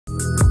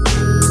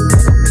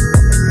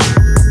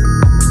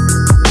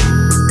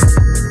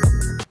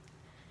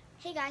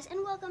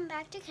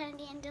to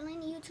Kennedy and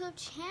Dylan YouTube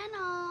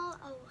channel.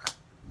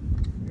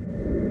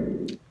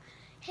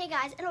 Hey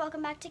guys, and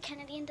welcome back to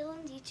Kennedy and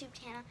Dylan's YouTube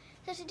channel.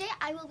 So today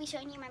I will be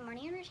showing you my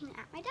morning routine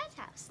at my dad's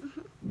house.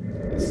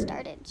 Get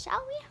started,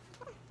 shall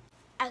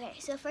we? Okay,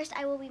 so first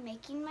I will be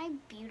making my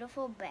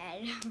beautiful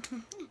bed.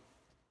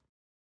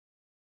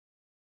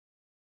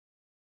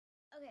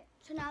 Okay,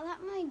 so now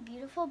that my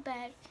beautiful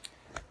bed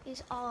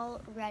is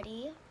all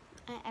ready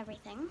and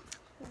everything,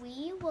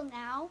 we will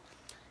now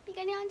be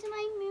getting on to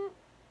my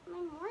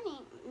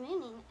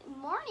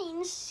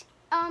mornings,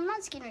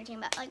 not skin routine,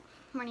 but like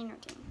morning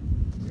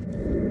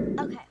routine.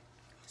 Okay,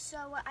 so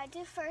what I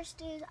do first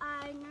is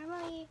I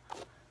normally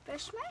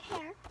brush my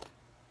hair.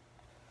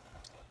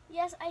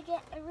 Yes, I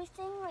get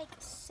everything like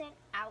sent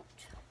out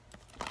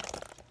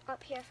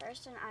up here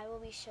first, and I will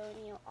be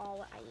showing you all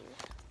what I use.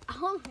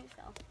 Oh,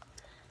 myself.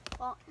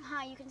 Well,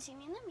 hi, you can see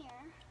me in the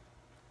mirror.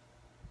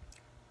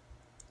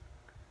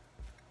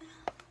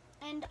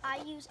 And I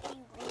use a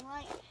ring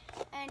light,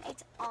 and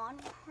it's on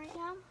right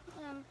now.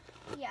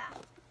 Yeah,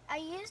 I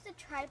use the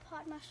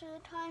tripod most of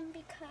the time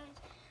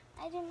because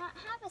I do not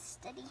have a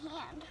steady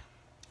hand.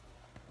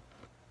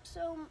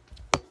 So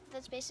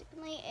that's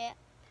basically it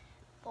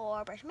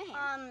for brushing my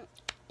hair.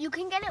 You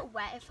can get it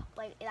wet if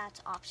like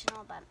that's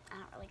optional, but I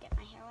don't really get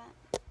my hair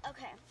wet.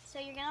 Okay, so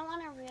you're gonna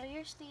want to roll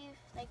your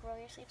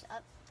sleeves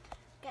up.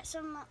 Get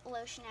some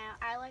lotion out.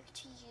 I like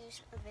to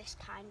use this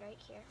kind right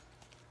here.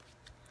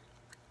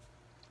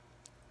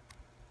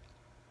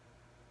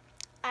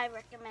 I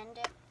recommend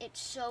it. It's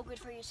so good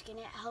for your skin.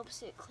 It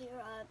helps it clear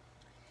up.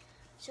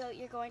 So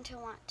you're going to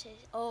want to,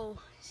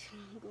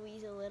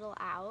 squeeze a little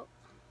out.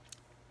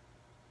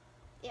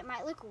 It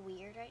might look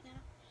weird right now,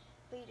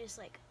 but you just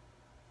like,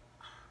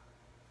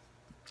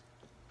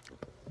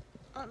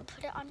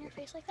 put it on your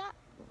face like that,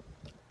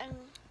 and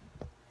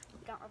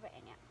don't rub it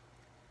in yet.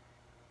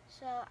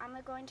 So I'm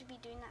going to be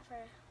doing that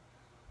for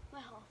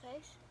my whole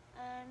face,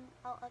 and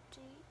I'll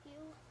update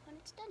you when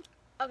it's done.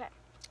 Okay.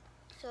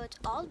 So it's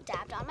all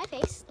dabbed on my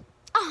face.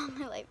 Oh,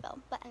 my light fell.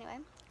 But anyway,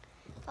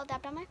 it's all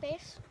dabbed on my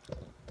face.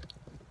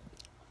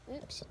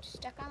 Oops,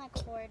 stuck on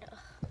the cord.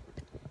 Ugh.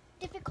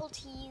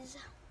 Difficulties.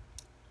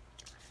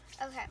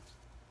 Okay.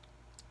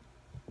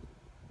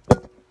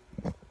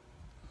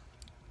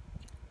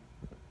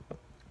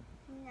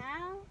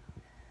 Now,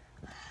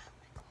 oh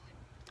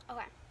my God.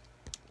 Okay.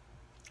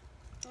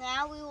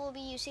 Now we will be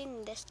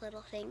using this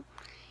little thing.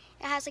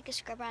 It has like a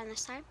scrubber on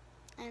this side.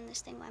 And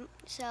this thing wet.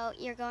 So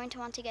you're going to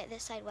want to get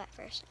this side wet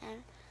first,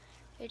 and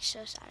it's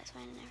so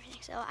satisfying and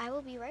everything. So I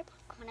will be right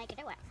back when I get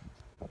it wet.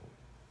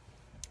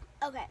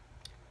 Okay,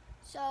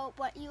 so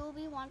what you will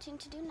be wanting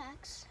to do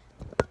next,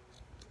 I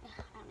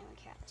don't even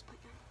care at this point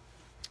now.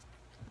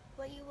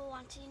 What you will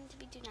wanting to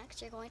do next,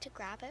 you're going to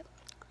grab it,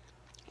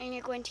 and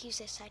you're going to use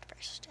this side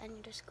first, and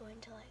you're just going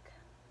to like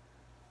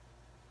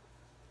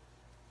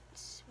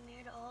smear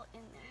it all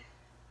in there.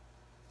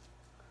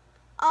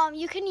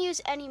 You can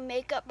use any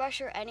makeup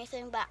brush or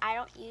anything, but I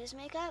don't use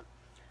makeup.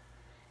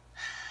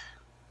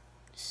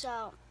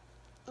 So,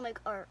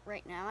 or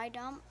right now I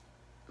don't.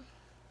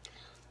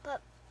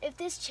 But if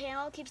this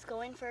channel keeps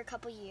going for a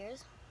couple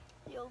years,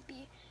 you'll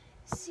be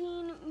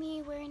seeing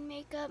me wearing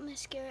makeup,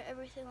 mascara,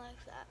 everything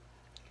like that.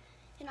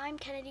 And I'm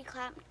Kennedy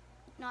Clapp,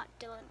 not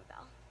Dylan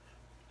Rebel.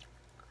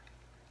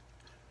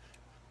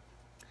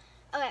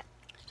 Okay,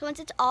 so once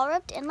it's all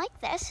rubbed in like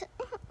this,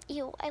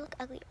 ew, I look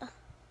ugly.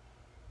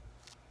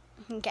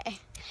 Okay,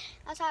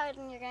 that's how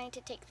you're going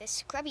to take this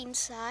scrubbing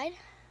side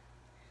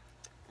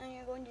and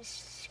you're going to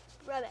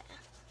scrub it.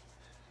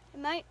 It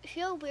might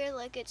feel weird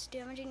like it's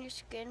damaging your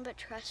skin, but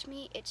trust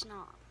me, it's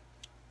not.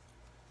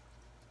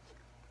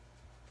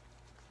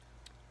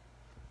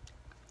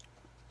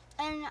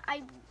 And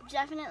I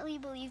definitely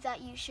believe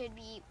that you should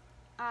be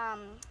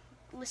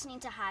listening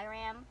to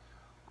Hiram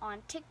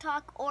on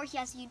TikTok, or he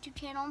has a YouTube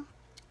channel.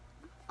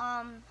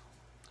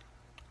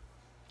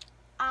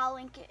 I'll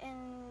link it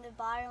in the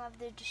bottom of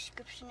the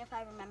description if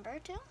I remember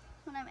to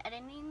when I'm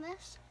editing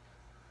this.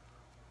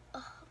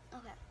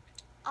 Okay.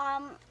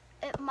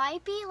 It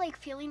might be like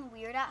feeling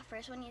weird at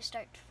first when you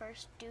start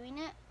first doing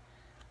it,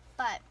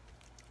 but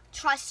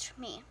trust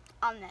me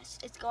on this.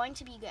 It's going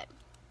to be good.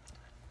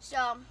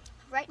 So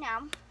right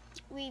now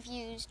we've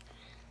used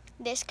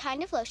this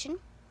kind of lotion.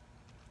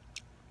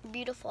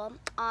 Beautiful.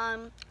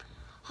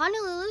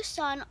 Honolulu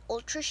Sun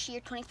Ultra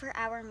Sheer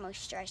 24-Hour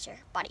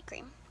Moisturizer Body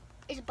Cream.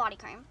 It's a body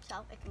cream,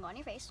 so it can go on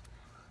your face.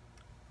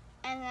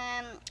 And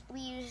then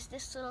we use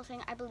this little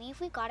thing. I believe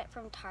we got it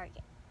from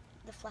Target.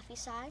 The fluffy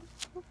side,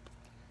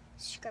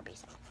 scrubby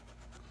side.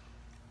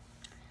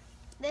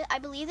 I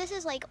believe this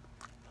is like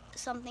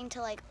something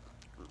to like,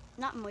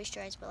 not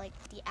moisturize, but like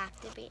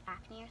deactivate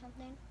acne or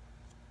something.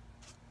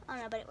 I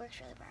don't know, but it works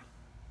really well.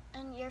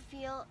 And your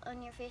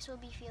face will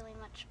be feeling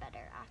much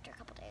better after a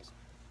couple days.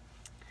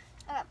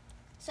 Okay,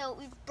 so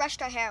we've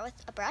brushed our hair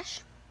with a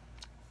brush,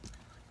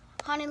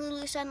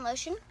 Honolulu Sun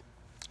lotion,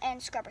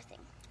 and scrubber thing.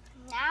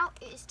 Now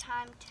it is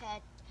time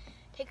to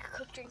take a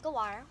quick drink of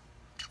water.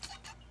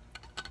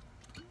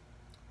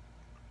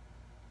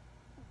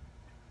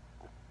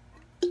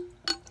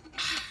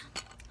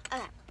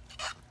 Okay,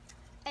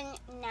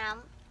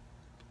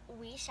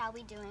 shall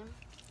be doing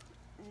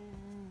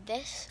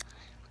this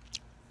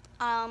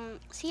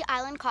Sea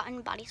Island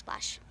Cotton Body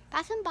Splash.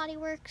 Bath and Body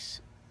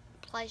Works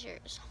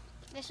Pleasures.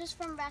 This is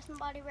from Bath and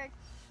Body Works.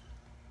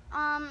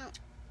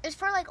 It's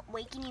for like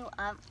waking you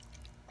up.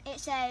 It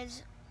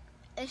says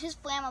this is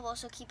flammable,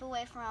 so keep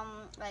away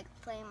from like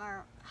flame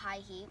or high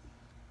heat.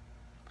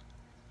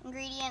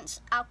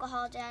 Ingredients: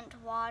 alcohol dent,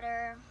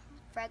 water,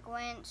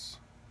 fragrance,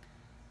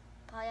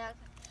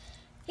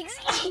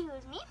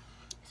 excuse me.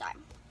 Sorry.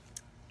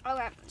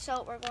 Okay,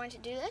 so we're going to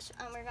do this,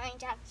 and we're going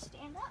to have to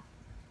stand up.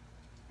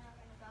 And I'm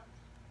going to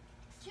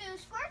go 2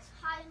 squirts,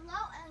 high and low,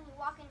 and then you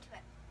walk into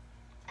it.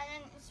 And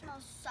then it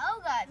smells so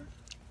good.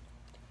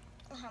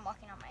 I'm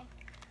walking on my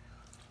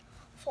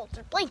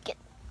folded blanket.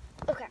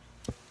 Okay.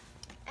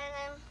 And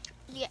then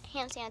you get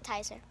hand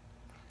sanitizer.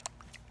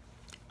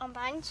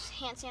 Mine's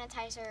hand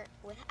sanitizer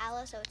with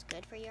aloe, so it's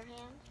good for your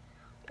hands.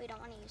 We don't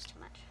want to use too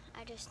much.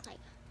 I just I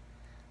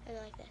go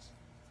like this.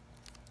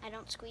 I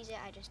don't squeeze it,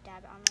 I just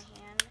dab it on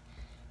my hand.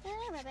 And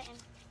I rub it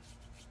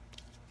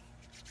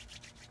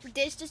in.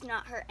 This does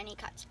not hurt any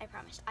cuts, I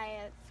promise.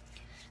 I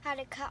had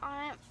a cut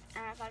on it,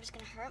 and I thought it was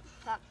going to hurt,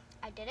 but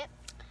I did it,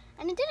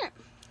 and it didn't.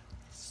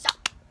 So,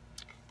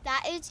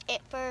 that is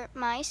it for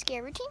my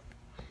scare routine.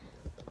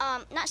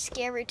 Not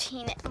scare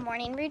routine,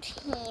 morning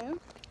routine.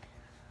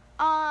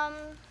 I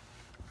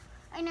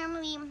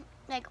normally,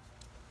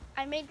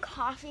 I made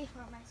coffee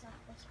for myself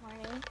this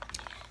morning,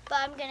 but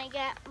I'm gonna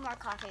get more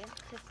coffee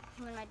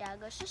when my dad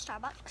goes to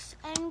Starbucks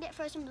and get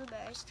frozen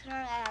blueberries.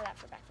 Normally I have that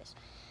for breakfast,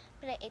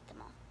 but I ate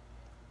them all.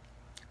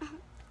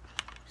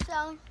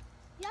 So,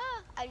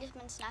 yeah, I've just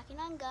been snacking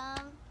on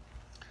gum,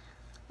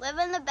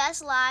 living the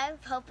best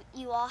life. Hope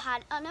you all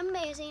had an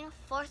amazing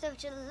 4th of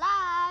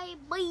July,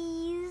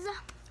 boys.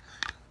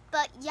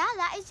 But yeah,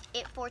 that is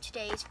it for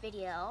today's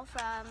video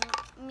from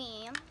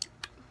me,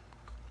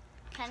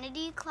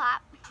 Kennedy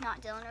Clapp, not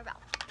Dylan or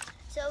Bell.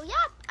 So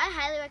yeah, I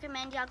highly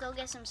recommend y'all go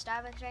get some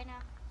Starbucks right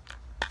now.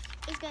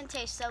 It's gonna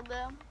taste so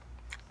good.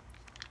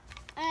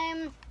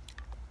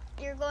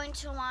 You're going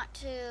to want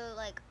to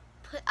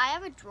I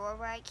have a drawer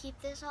where I keep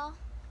this all.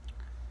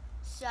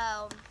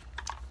 So,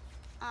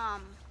 I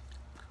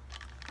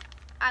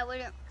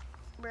wouldn't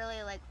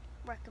really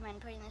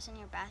recommend putting this in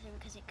your bathroom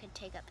because it could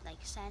take up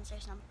scents or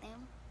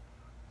something.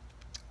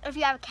 If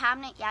you have a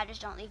cabinet, yeah,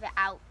 just don't leave it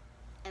out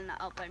in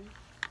the open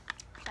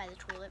by the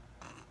toilet.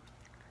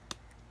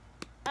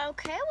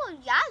 Okay, well,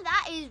 yeah,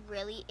 that is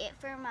really it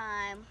for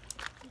my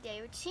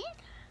day routine.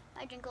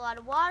 I drink a lot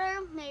of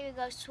water, maybe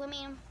go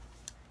swimming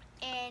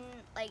in,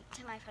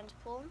 to my friend's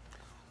pool.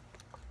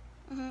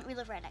 We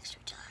live right next to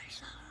each other,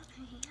 so,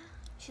 yeah.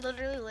 She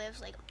literally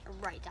lives,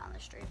 right down the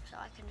street, so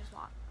I can just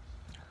walk.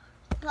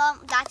 Well,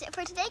 that's it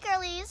for today,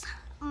 girlies.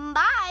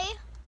 Bye!